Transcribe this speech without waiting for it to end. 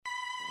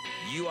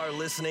You are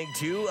listening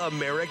to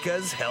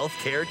America's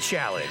Healthcare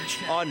Challenge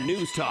on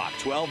News Talk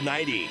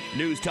 1290,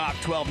 News Talk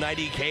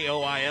 1290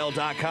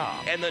 KOIL.com,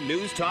 and the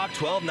News Talk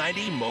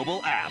 1290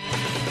 mobile app.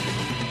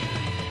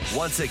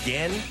 Once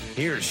again,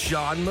 here's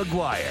Sean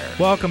McGuire.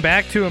 Welcome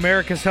back to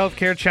America's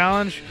Healthcare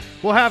Challenge.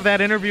 We'll have that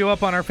interview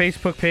up on our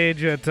Facebook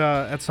page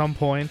at some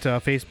point,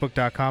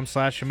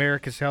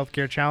 facebook.com/America's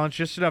Healthcare Challenge.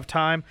 Just enough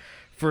time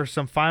for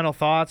some final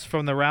thoughts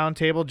from the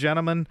roundtable.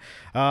 Gentlemen,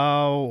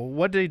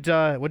 what did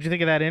you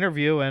think of that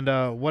interview, and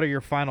what are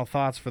your final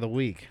thoughts for the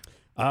week?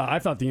 I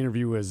thought the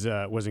interview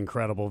was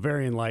incredible,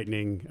 very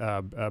enlightening,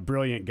 a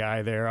brilliant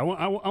guy there. I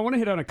want to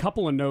hit on a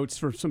couple of notes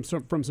from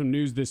some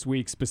news this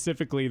week,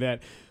 specifically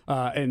that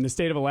in the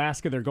state of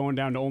Alaska, they're going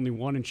down to only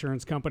one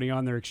insurance company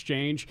on their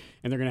exchange,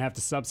 and they're going to have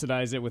to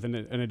subsidize it with an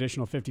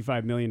additional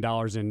 $55 million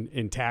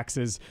in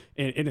taxes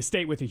in a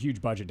state with a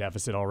huge budget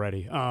deficit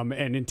already.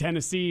 And in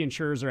Tennessee,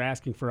 insurers are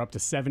asking for up to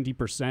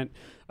 70%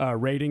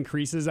 rate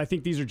increases. I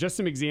think these are just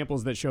some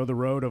examples that show the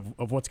road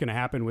of what's going to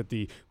happen with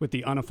the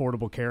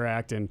Unaffordable Care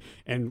Act and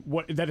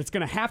that it's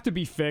going to have to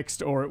be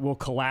fixed or it will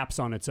collapse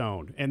on its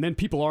own. And then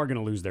people are going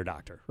to lose their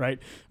doctor, right?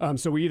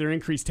 So we either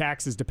increase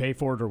taxes to pay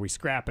for it or we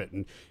scrap it.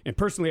 And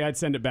personally, I'd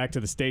send it back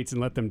to the states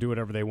and let them do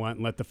whatever they want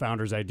and let the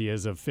founders'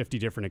 ideas of 50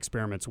 different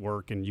experiments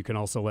work. And you can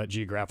also let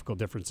geographical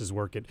differences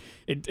work.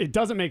 It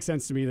doesn't make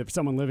sense to me that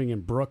someone living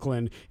in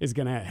Brooklyn is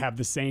going to have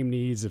the same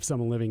needs of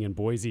someone living in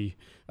Boise,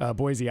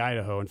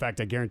 Idaho. In fact,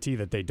 I guarantee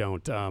that they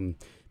don't.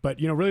 But,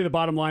 really the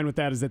bottom line with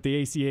that is that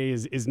the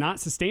ACA is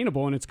not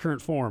sustainable in its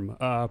current form,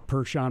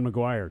 per Sean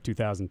McGuire,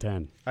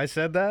 2010. I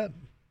said that?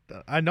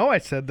 I know I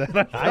said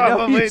that. I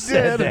know you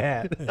said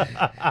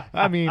that.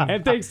 I mean,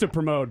 and thanks to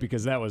Pramod,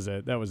 because that was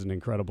an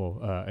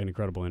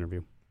incredible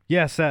interview.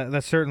 Yes,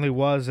 that certainly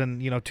was.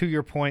 And, to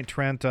your point,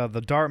 Trent,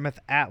 the Dartmouth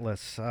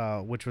Atlas,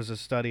 which was a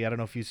study, I don't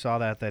know if you saw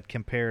that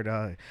compared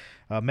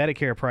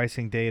Medicare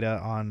pricing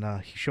data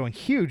on showing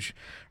huge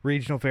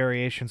regional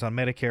variations on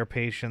Medicare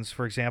patients.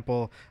 For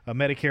example, a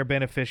Medicare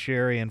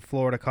beneficiary in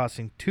Florida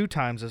costing 2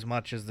 times as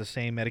much as the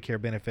same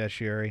Medicare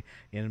beneficiary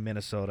in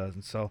Minnesota.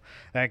 And so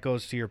that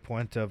goes to your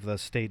point of the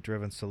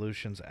state-driven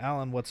solutions.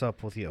 Alan, what's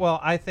up with you? Well,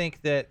 I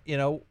think that,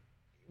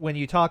 when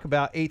you talk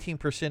about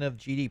 18% of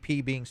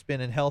GDP being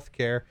spent in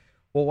healthcare,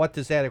 well, what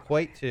does that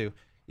equate to?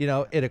 It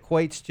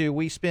equates to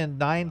we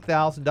spend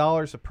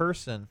 $9,000 a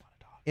person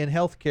in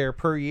healthcare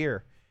per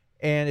year.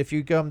 And if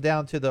you come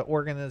down to the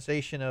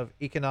Organization of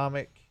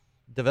Economic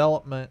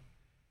Development,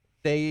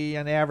 they,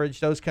 on average,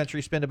 those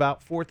countries spend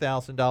about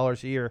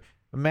 $4,000 a year.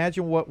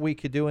 Imagine what we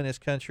could do in this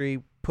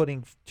country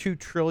putting $2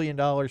 trillion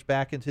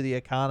back into the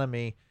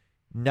economy,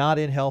 not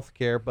in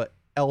healthcare, but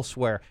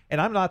elsewhere. And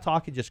I'm not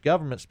talking just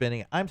government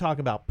spending. I'm talking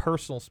about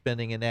personal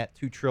spending in that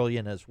 $2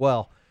 trillion as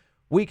well.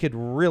 We could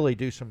really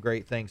do some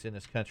great things in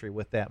this country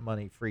with that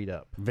money freed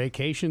up.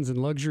 Vacations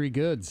and luxury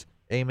goods.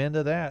 Amen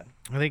to that.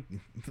 I think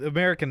the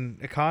American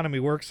economy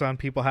works on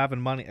people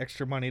having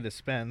extra money to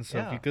spend. So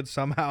if you could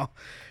somehow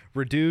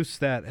reduce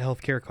that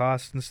healthcare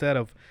cost instead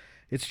of,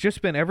 it's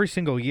just been every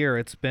single year,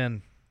 it's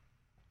been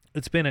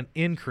an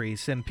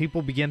increase, and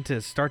people begin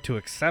to start to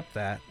accept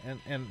that.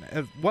 And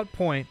at what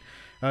point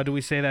do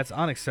we say that's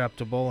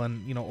unacceptable?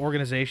 And,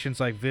 organizations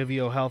like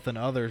Vivio Health and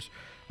others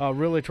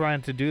really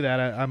trying to do that.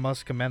 I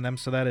must commend them.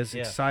 So that is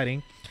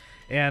exciting.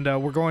 And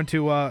we're going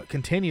to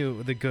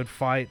continue the good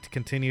fight,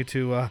 continue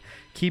to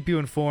keep you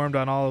informed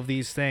on all of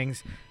these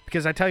things.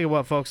 Because I tell you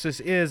what, folks, this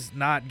is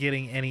not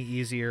getting any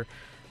easier.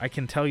 I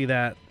can tell you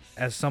that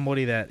as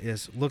somebody that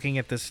is looking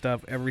at this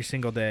stuff every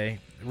single day,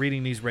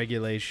 reading these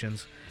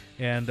regulations.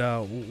 And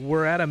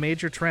we're at a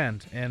major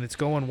trend, and it's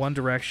going one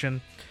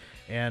direction.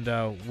 And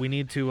we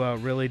need to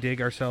really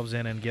dig ourselves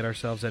in and get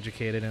ourselves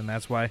educated, and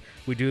that's why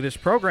we do this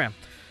program.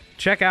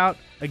 Check out,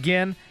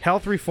 again,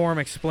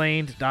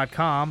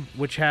 healthreformexplained.com,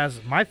 which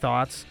has my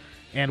thoughts,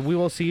 and we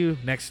will see you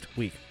next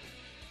week.